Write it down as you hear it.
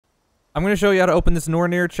I'm going to show you how to open this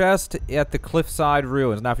Nornir chest at the Cliffside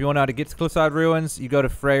Ruins. Now, if you want to know how to get to Cliffside Ruins, you go to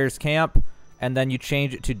Freyr's camp, and then you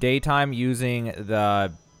change it to daytime using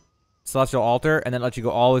the Celestial Altar, and then let you go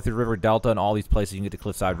all the way through River Delta and all these places you can get to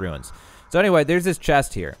Cliffside Ruins. So anyway, there's this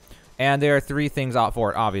chest here, and there are 3 things out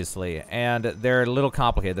for it, obviously, and they're a little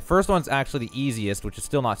complicated. The first one's actually the easiest, which is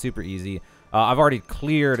still not super easy. I've already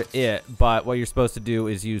cleared it, but what you're supposed to do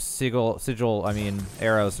is use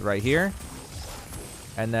arrows right here.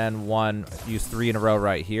 And then use 3 in a row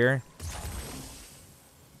right here.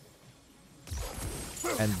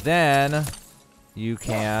 And then you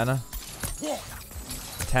can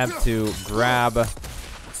attempt to grab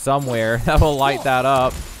somewhere that will light that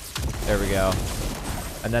up. There we go.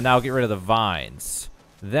 And then that'll get rid of the vines.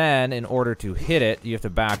 Then, in order to hit it, you have to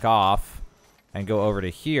back off and go over to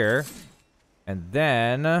here. And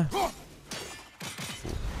then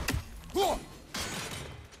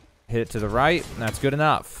hit it to the right, and that's good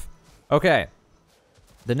enough. Okay.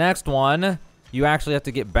 The next one, you actually have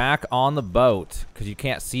to get back on the boat because you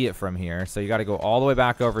can't see it from here. So you got to go all the way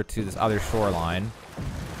back over to this other shoreline.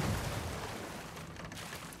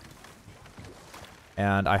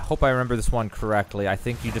 And I hope I remember this one correctly. I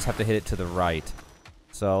think you just have to hit it to the right.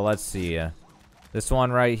 So let's see. This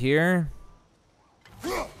one right here.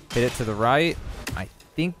 Hit it to the right. I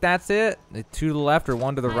think that's it. 2 to the left or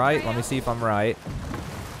 1 to the right. Let me see if I'm right.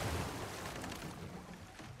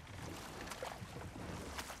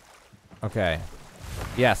 Okay.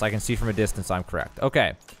 Yes, I can see from a distance I'm correct.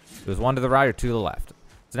 Okay. It was 1 to the right or 2 to the left.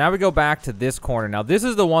 So now we go back to this corner. Now this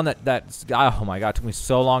is the one that's oh my god, it took me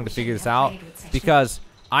so long to figure this out because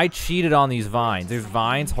I cheated on these vines. There's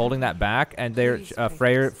vines holding that back, and they're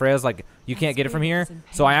Freya's like, you can't get it from here.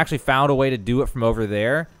 So I actually found a way to do it from over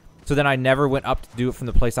there. So then I never went up to do it from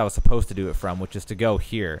the place I was supposed to do it from, which is to go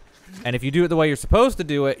here. And if you do it the way you're supposed to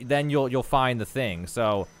do it, then you'll find the thing.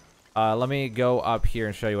 So let me go up here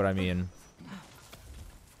and show you what I mean.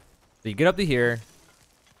 So you get up to here,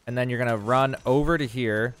 and then you're going to run over to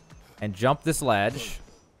here and jump this ledge,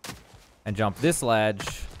 and jump this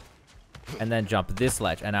ledge, and then jump this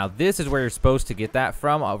ledge. And now this is where you're supposed to get that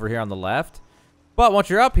from, over here on the left. But once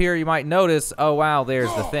you're up here, you might notice, oh wow,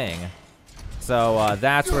 there's the thing. So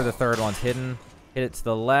that's where the third one's hidden. Hit it to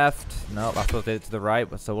the left. Nope, I'm supposed to hit it to the right,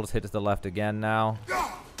 so we'll just hit it to the left again now.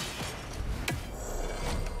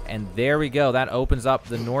 And there we go. That opens up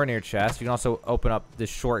the Nornir chest. You can also open up this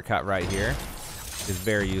shortcut right here, which is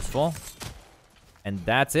very useful. And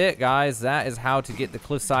that's it, guys. That is how to get the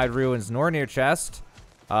Cliffside Ruins Nornir chest.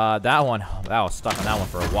 That was stuck on that one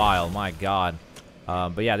for a while. My god.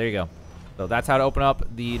 But yeah, there you go. So that's how to open up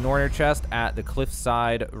the Nornir chest at the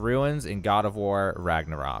Cliffside Ruins in God of War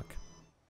Ragnarok.